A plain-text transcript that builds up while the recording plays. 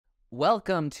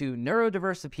Welcome to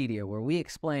Neurodiversopedia, where we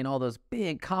explain all those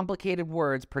big, complicated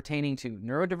words pertaining to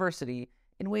neurodiversity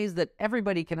in ways that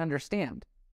everybody can understand.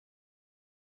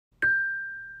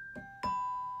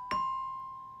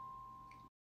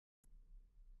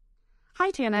 Hi,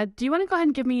 Tana. Do you want to go ahead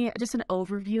and give me just an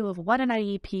overview of what an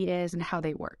IEP is and how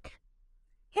they work?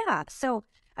 Yeah, so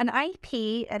an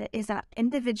IEP is an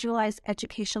Individualized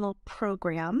Educational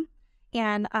Program.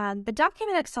 And the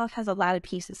document itself has a lot of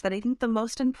pieces, but I think the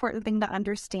most important thing to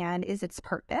understand is its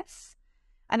purpose.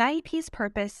 An IEP's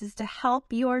purpose is to help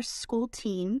your school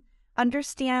team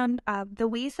understand the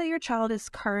ways that your child is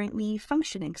currently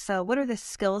functioning. So what are the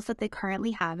skills that they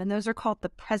currently have? And those are called the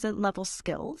present level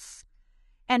skills.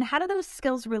 And how do those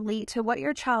skills relate to what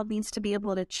your child needs to be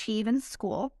able to achieve in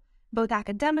school, both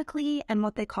academically and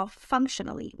what they call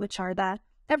functionally, which are the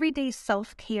everyday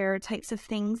self-care types of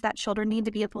things that children need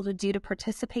to be able to do to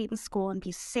participate in school and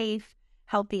be safe,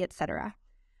 healthy, etc.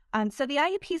 So the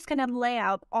IEP is going to lay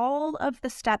out all of the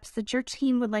steps that your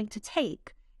team would like to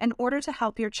take in order to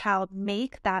help your child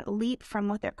make that leap from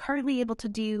what they're currently able to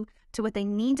do to what they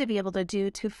need to be able to do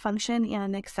to function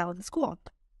and excel in school.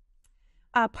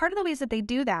 Part of the ways that they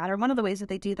do that, or one of the ways that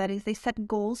they do that, is they set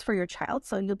goals for your child.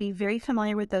 So you'll be very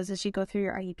familiar with those as you go through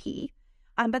your IEP.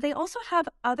 But they also have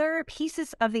other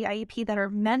pieces of the IEP that are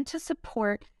meant to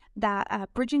support that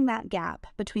bridging that gap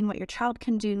between what your child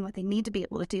can do and what they need to be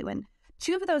able to do. And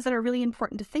two of those that are really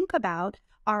important to think about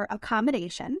are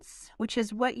accommodations, which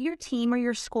is what your team or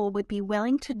your school would be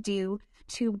willing to do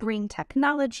to bring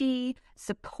technology,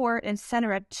 support, and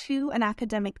center it to an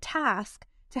academic task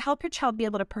to help your child be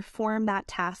able to perform that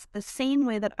task the same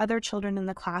way that other children in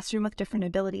the classroom with different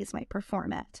abilities might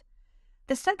perform it.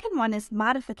 The second one is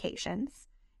modifications.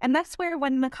 And that's where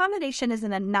when an accommodation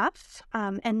isn't enough,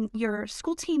 and your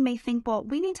school team may think, well,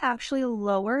 we need to actually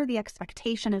lower the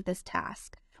expectation of this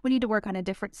task. We need to work on a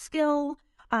different skill,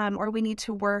 or we need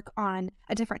to work on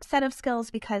a different set of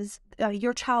skills because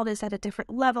your child is at a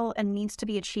different level and needs to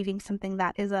be achieving something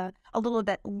that is a little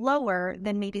bit lower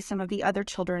than maybe some of the other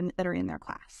children that are in their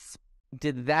class.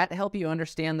 Did that help you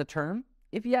understand the term?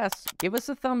 If yes, give us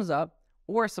a thumbs up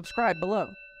or subscribe below.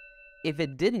 If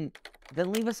it didn't,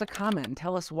 then leave us a comment and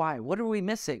tell us why. What are we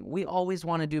missing? We always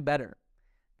want to do better.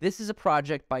 This is a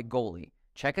project by Goalie.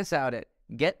 Check us out at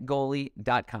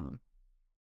getgoalie.com.